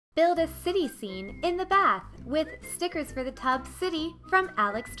Build a city scene in the bath with stickers for the tub city from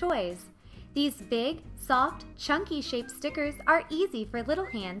Alex Toys. These big, soft, chunky shaped stickers are easy for little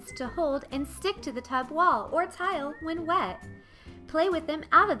hands to hold and stick to the tub wall or tile when wet. Play with them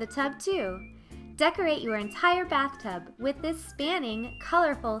out of the tub too. Decorate your entire bathtub with this spanning,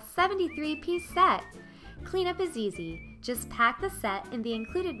 colorful 73-piece set. Cleanup is easy. Just pack the set in the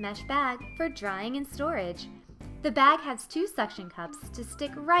included mesh bag for drying and storage. The bag has 2 suction cups to stick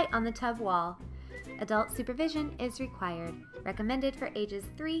right on the tub wall. Adult supervision is required. Recommended for ages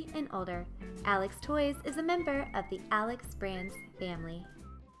 3 and older. Alex Toys is a member of the Alex Brands family.